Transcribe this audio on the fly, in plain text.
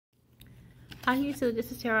Hi YouTube,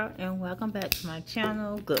 this is Tara and welcome back to my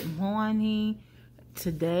channel. Good morning.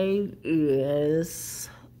 Today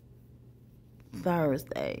is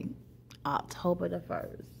Thursday, October the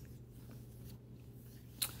 1st.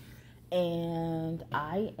 And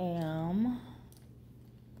I am,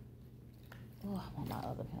 I want my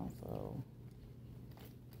other pencil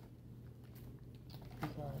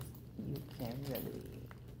because you can really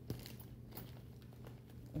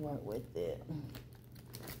work with it.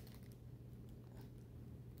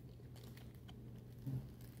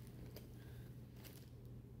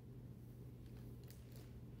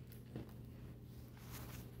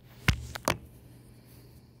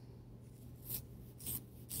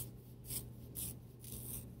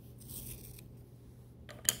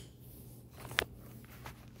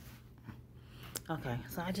 Okay,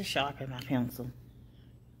 so I just sharpened my pencil.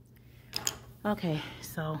 Okay,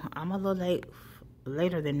 so I'm a little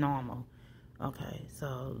later than normal. Okay,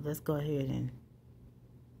 so let's go ahead and,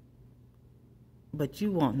 but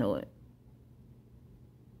you won't know it.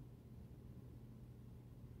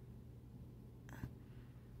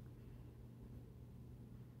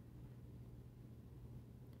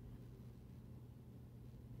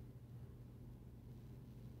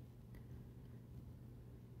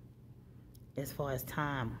 As far as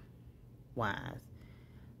time wise,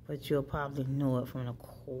 but you'll probably know it from the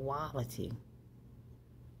quality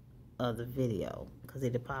of the video because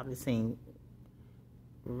it'll probably seem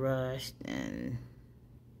rushed and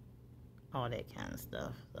all that kind of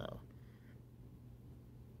stuff. So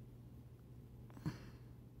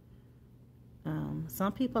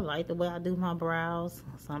some people like the way I do my brows,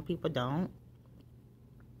 some people don't.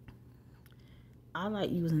 I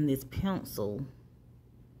like using this pencil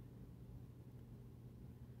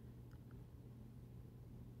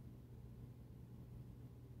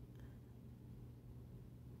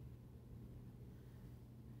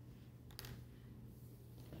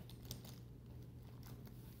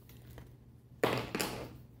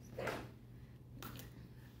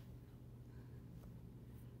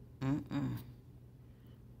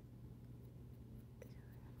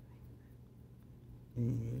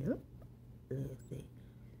Yep. Let's see.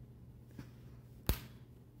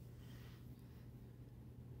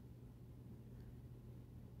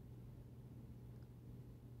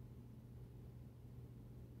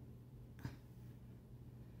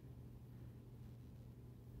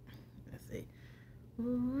 Let's see.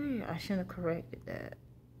 Ooh, I shouldn't have corrected that.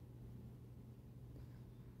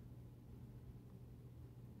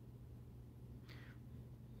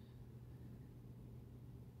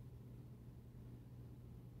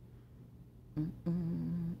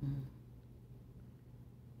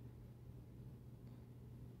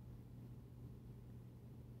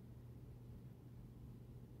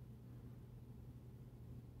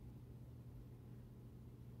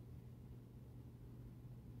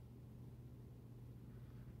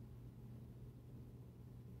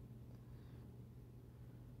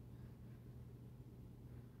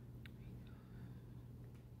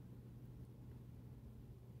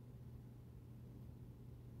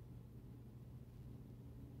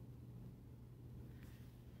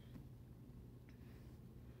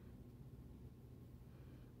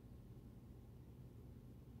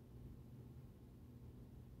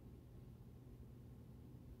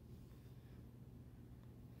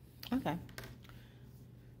 Okay.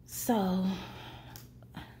 So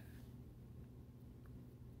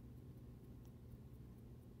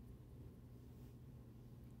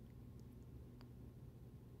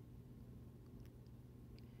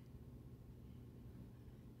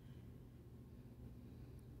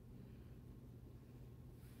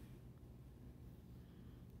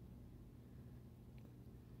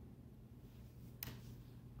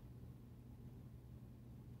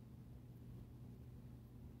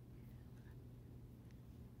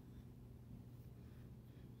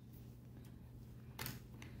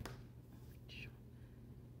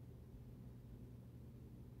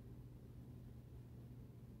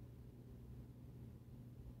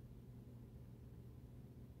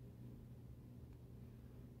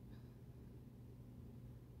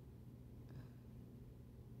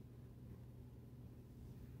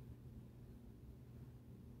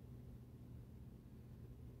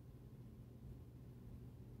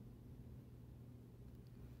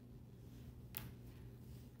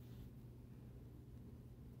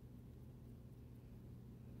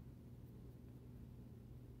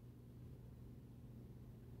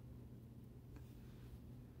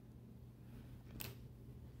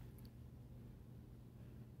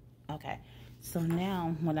okay. So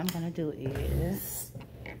now what I'm gonna do is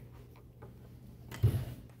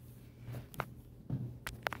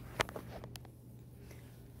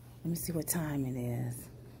Let me see what time it is.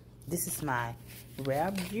 This is my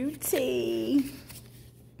Rare Beauty.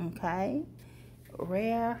 Okay.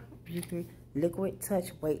 Rare Beauty Liquid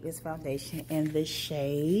Touch Weightless Foundation in the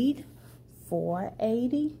shade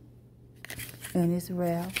 480. And it's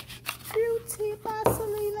Rare Beauty by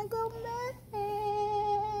Selena Gomez.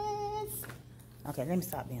 Okay, let me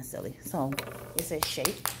stop being silly. So, it says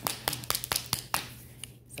shake.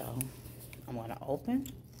 So, I'm going to open.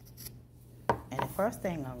 And the first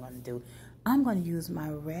thing I'm going to do, I'm going to use my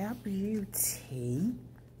Rare Beauty.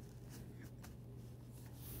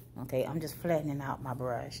 Okay, I'm just flattening out my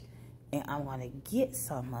brush. And I'm going to get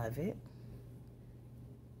some of it.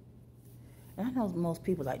 And I know most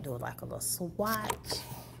people like do like a little swatch.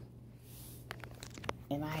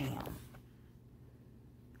 And I am.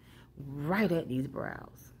 Right at these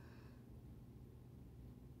brows.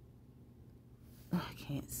 Oh, I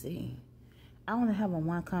can't see. I only have on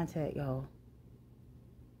one contact, y'all.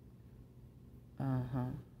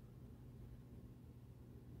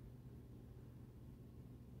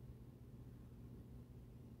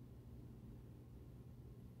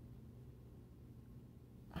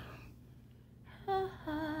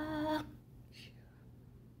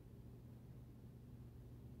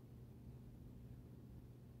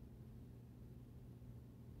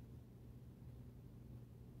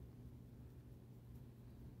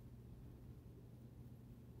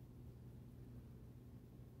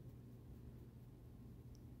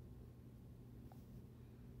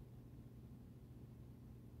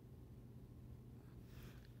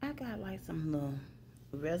 I got like some little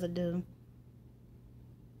residue.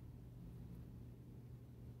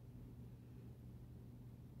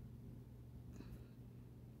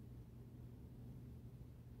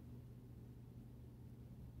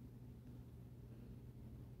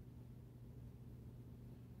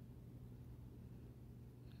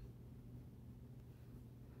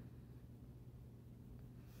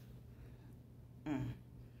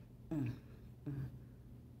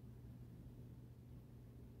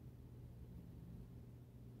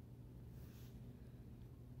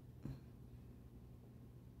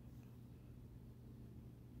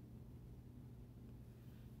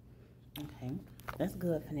 Okay, that's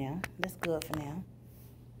good for now. That's good for now.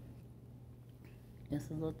 It's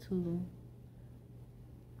a little too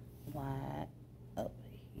wide up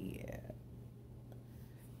here.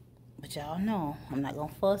 But y'all know, I'm not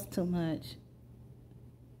gonna fuss too much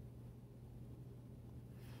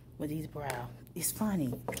with these brows. It's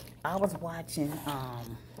funny. I was watching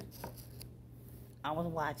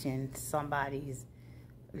somebody's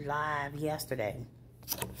live yesterday.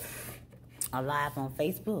 A live on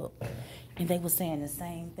Facebook. And they were saying the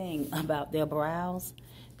same thing about their brows.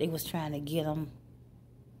 They was trying to get them,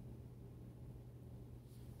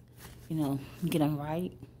 you know, get them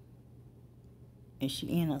right. And she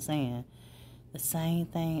ended up saying the same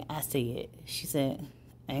thing I said. She said,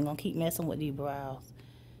 I ain't gonna keep messing with these brows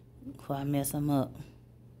before I mess them up.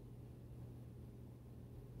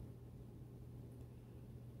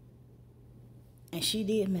 And she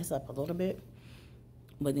did mess up a little bit.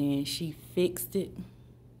 But then she fixed it.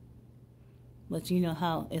 But you know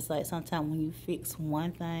how it's like sometimes when you fix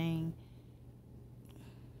one thing,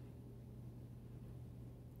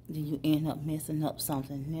 then you end up messing up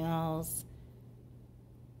something else.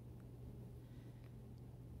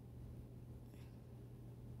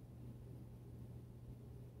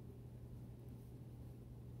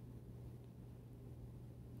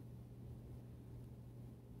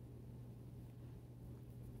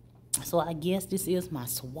 So I guess this is my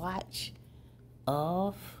swatch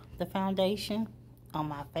of the foundation on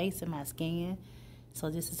my face and my skin. So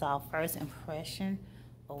this is our first impression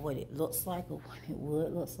of what it looks like or what it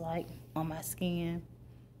would look like on my skin.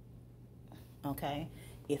 Okay,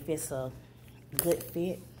 if it's a good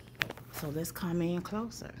fit. So let's come in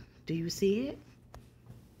closer. Do you see it?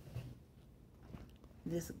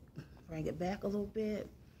 Just bring it back a little bit.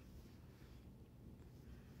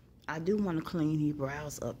 I do want to clean these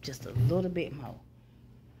brows up just a little bit more.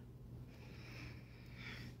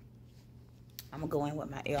 I'm going to go in with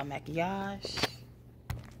my El Makiage.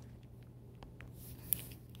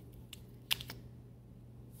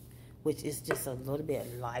 Which is just a little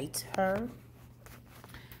bit lighter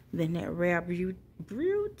than that Rare Beauty.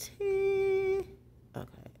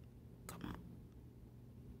 Okay, come on.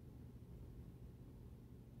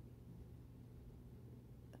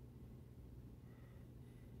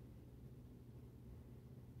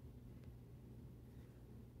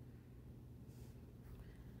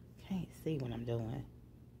 Can't see what I'm doing.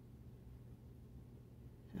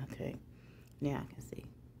 Okay, now I can see.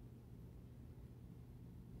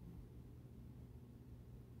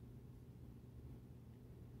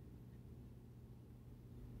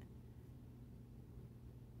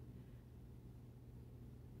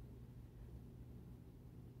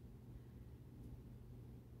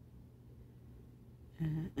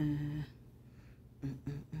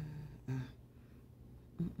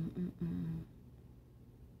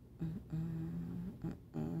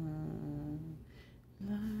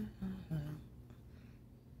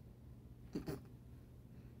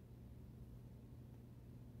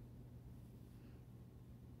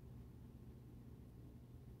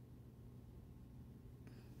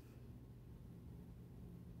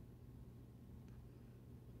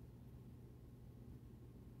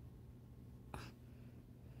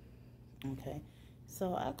 Okay,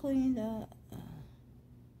 so I cleaned up.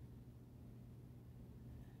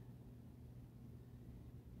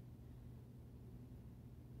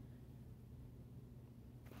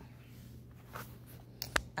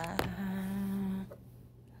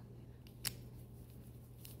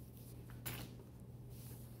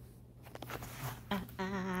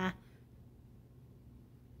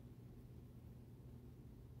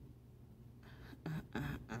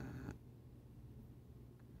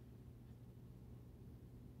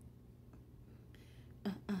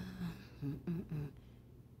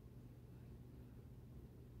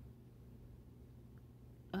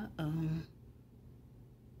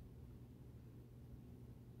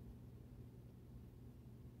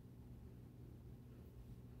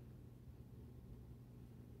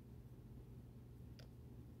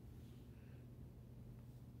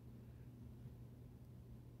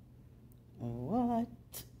 What?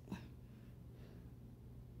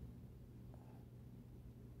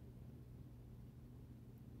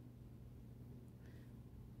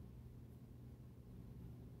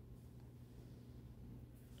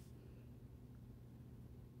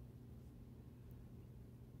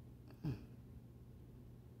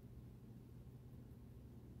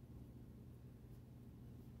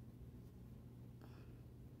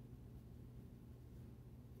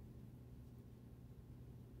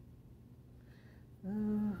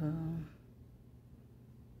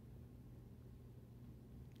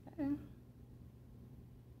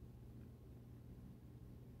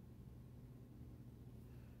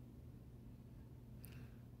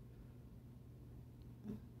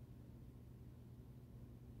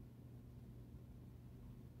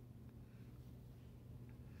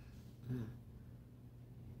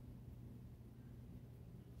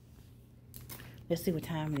 Let's see what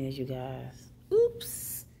time it is, you guys.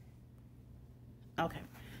 Oops. Okay,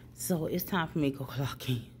 so it's time for me to go clock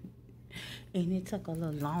in. And it took a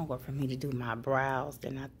little longer for me to do my brows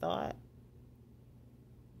than I thought.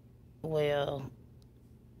 Well,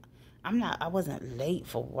 I wasn't late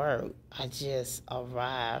for work. I just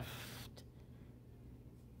arrived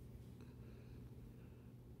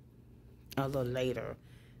a little later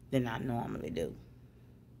than I normally do.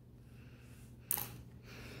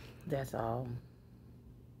 That's all.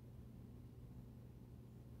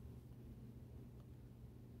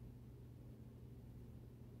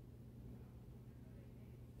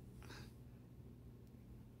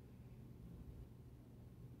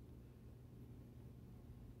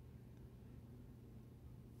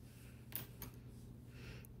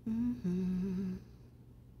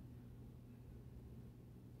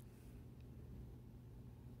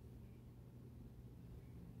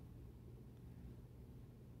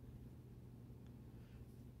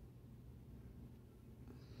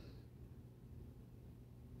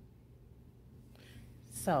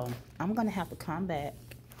 So I'm gonna have to come back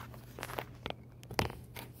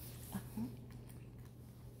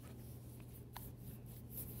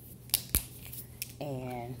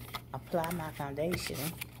and apply my foundation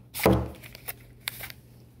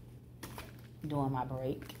during my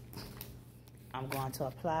break. I'm going to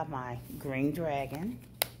apply my Green Dragon,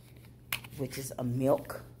 which is a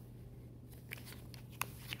milk.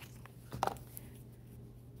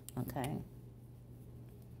 Okay.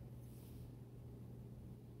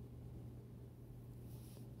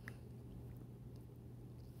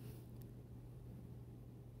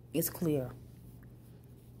 It's clear.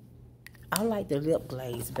 I like the lip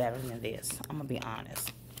glaze better than this. I'm gonna be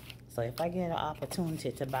honest. So if I get an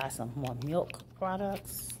opportunity to buy some more milk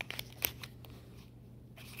products,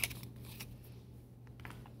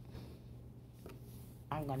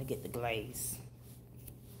 I'm gonna get the glaze.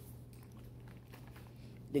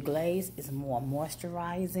 The glaze is more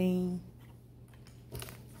moisturizing.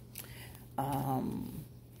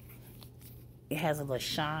 It has a little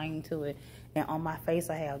shine to it. And on my face,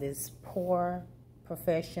 I have this Pore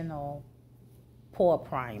Professional Pore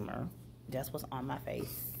Primer. That's what's on my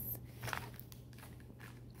face.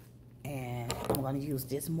 And I'm going to use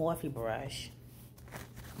this Morphe brush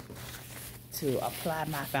to apply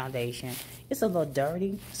my foundation. It's a little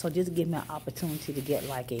dirty, so just give me an opportunity to get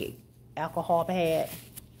like a alcohol pad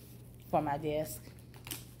for my desk.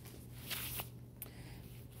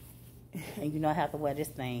 And you know I have to wear this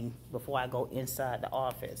thing before I go inside the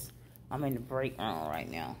office. I'm in the break room right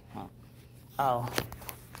now. Huh? Oh.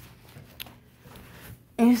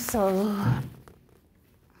 And so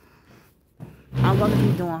I'm going to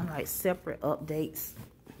be doing like separate updates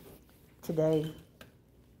today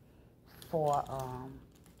for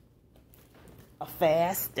a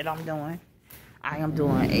fast that I'm doing. I am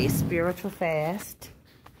doing a spiritual fast.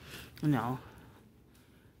 You know,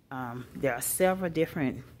 there are several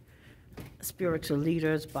different spiritual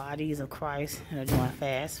leaders, bodies of Christ, that are doing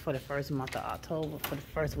fasts for the first month of October, for the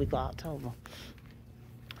first week of October.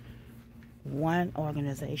 One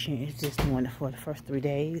organization is just doing it for the first 3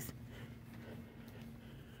 days.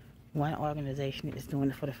 One organization is doing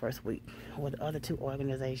it for the first week. Or the other 2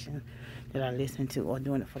 organizations that I listen to are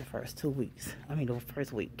doing it for the first 2 weeks. I mean, the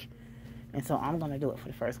first week. And so I'm going to do it for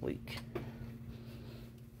the first week.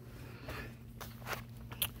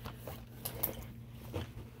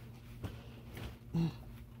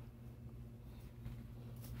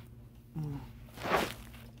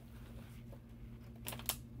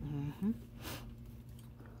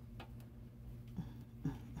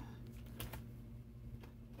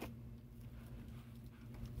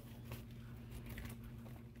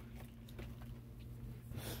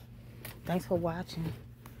 Thanks for watching.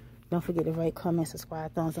 Don't forget to rate, comment,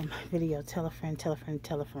 subscribe, thumbs up my video. Tell a friend, tell a friend,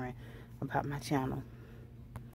 tell a friend about my channel.